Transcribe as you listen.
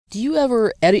Do you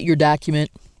ever edit your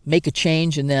document, make a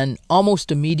change, and then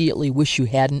almost immediately wish you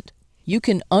hadn't? You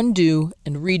can undo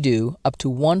and redo up to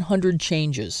 100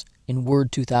 changes in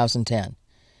Word 2010,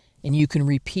 and you can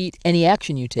repeat any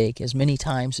action you take as many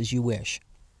times as you wish.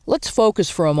 Let's focus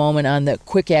for a moment on the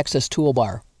Quick Access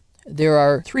toolbar. There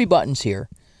are 3 buttons here.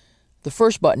 The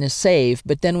first button is Save,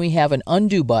 but then we have an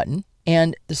Undo button,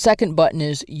 and the second button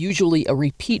is usually a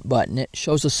repeat button. It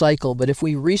shows a cycle, but if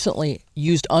we recently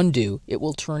used Undo, it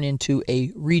will turn into a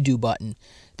Redo button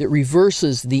that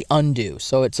reverses the Undo.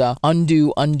 So it's a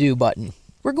Undo, Undo button.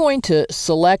 We're going to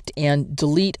select and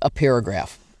delete a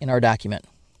paragraph in our document.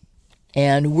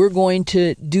 And we're going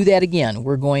to do that again.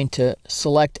 We're going to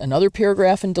select another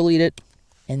paragraph and delete it,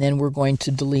 and then we're going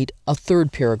to delete a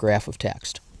third paragraph of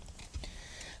text.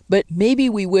 But maybe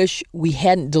we wish we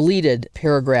hadn't deleted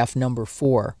paragraph number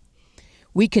 4.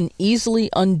 We can easily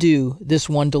undo this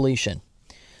one deletion.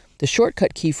 The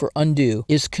shortcut key for undo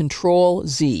is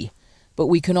Control-Z, but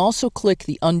we can also click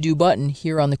the Undo button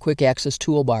here on the Quick Access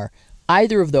toolbar.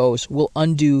 Either of those will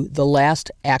undo the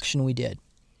last action we did.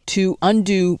 To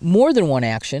undo more than one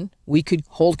action, we could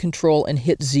hold Control and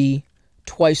hit Z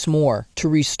twice more to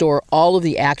restore all of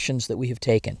the actions that we have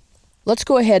taken. Let's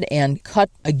go ahead and cut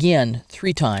again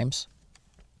 3 times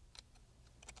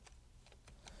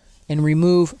and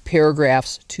remove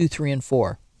paragraphs 2, 3, and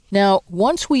 4. Now,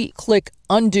 once we click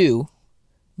Undo,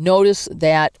 notice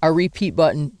that our repeat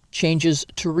button changes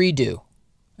to Redo.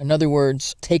 In other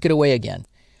words, take it away again.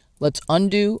 Let's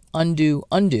undo, undo,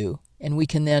 undo, and we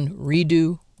can then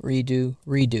redo, redo,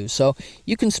 redo. So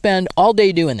you can spend all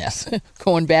day doing this,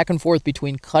 going back and forth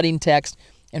between cutting text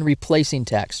and replacing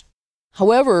text.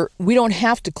 However, we don't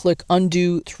have to click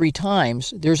Undo 3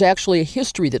 times. There's actually a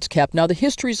history that's kept. Now, the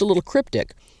history is a little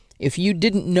cryptic. If you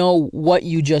didn't know what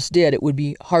you just did, it would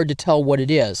be hard to tell what it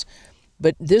is.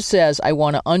 But this says I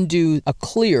want to undo a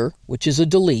clear, which is a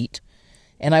delete,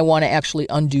 and I want to actually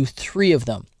undo 3 of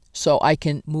them. So I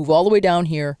can move all the way down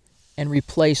here and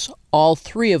replace all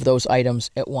 3 of those items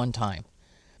at one time.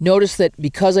 Notice that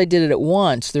because I did it at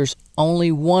once, there's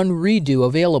only one redo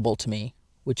available to me,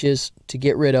 which is to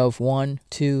get rid of 1,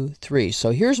 2, 3. So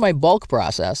here's my bulk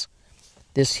process,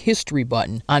 this history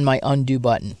button on my undo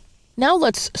button. Now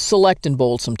let's select and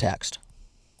bold some text.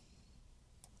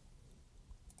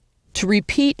 To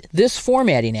repeat this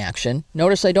formatting action,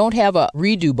 notice I don't have a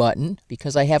redo button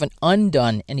because I haven't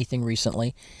undone anything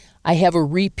recently. I have a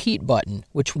repeat button,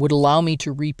 which would allow me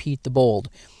to repeat the bold.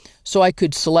 So I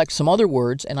could select some other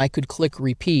words and I could click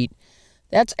repeat.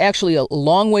 That's actually a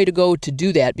long way to go to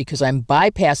do that because I'm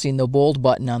bypassing the bold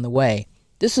button on the way.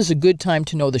 This is a good time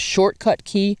to know the shortcut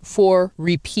key for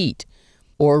repeat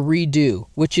or redo,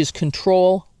 which is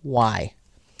Control-Y.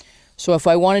 So if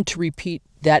I wanted to repeat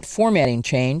that formatting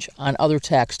change on other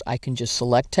text, I can just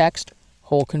select text,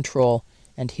 hold Control,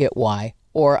 and hit Y,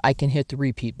 or I can hit the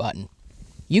repeat button.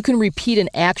 You can repeat an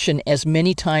action as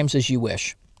many times as you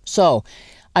wish. So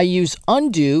I use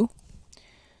undo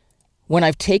when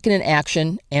I've taken an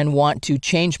action and want to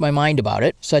change my mind about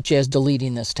it, such as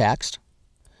deleting this text.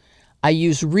 I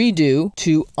use redo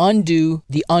to undo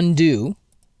the undo,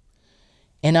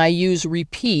 and I use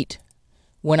repeat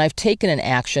when I've taken an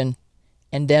action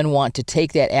and then want to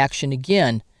take that action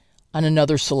again on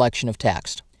another selection of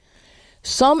text.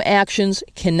 Some actions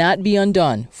cannot be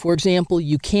undone. For example,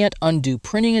 you can't undo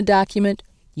printing a document,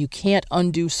 you can't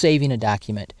undo saving a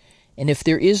document. And if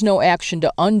there is no action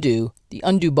to undo, the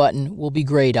undo button will be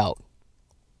grayed out,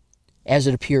 as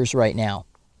it appears right now.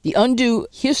 The undo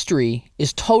history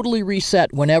is totally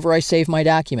reset whenever I save my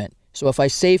document. So if I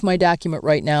save my document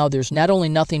right now, there's not only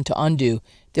nothing to undo,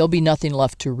 there'll be nothing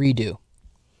left to redo.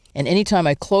 And anytime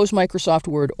I close Microsoft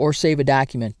Word or save a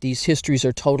document, these histories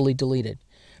are totally deleted.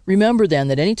 Remember then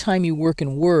that anytime you work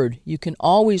in Word, you can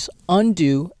always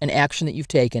undo an action that you've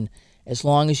taken as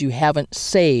long as you haven't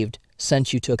saved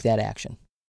since you took that action.